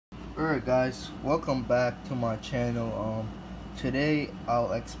Alright guys, welcome back to my channel. Today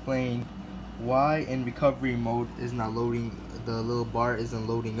I'll explain why in recovery mode is not loading, the little bar isn't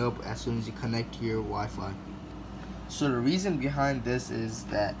loading up as soon as you connect to your Wi-Fi. So the reason behind this is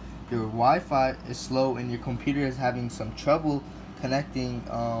that your Wi-Fi is slow and your computer is having some trouble connecting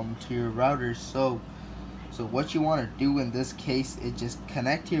to your router. So what you want to do in this case is just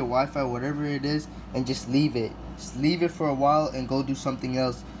connect to your Wi-Fi, whatever it is, and just leave it. Just leave it for a while and go do something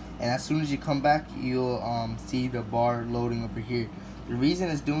else. And as soon as you come back, you'll see the bar loading over here. The reason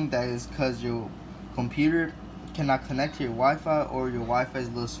it's doing that is because your computer cannot connect to your Wi-Fi, or your Wi-Fi is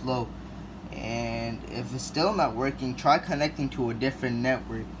a little slow. And if it's still not working, try connecting to a different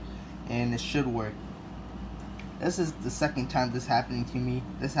network, and it should work. This is the second time this happening to me.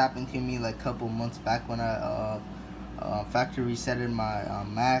 This happened to me like a couple months back when I factory resetted my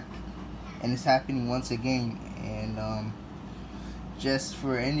Mac, and it's happening once again. And just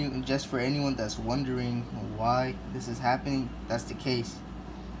for anyone that's wondering why this is happening, that's the case,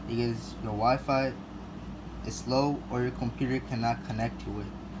 because your Wi-Fi is slow or your computer cannot connect to it.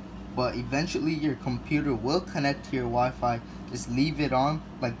 But eventually your computer will connect to your Wi-Fi. Just leave it on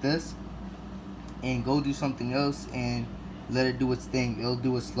like this and go do something else and let it do its thing. It'll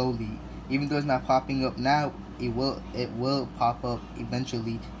do it slowly. Even though it's not popping up now, it will pop up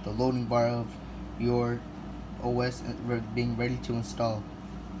eventually, the loading bar of your OS being ready to install.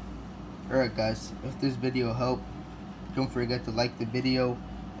 Alright guys, if this video helped, don't forget to like the video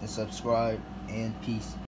and subscribe, and peace.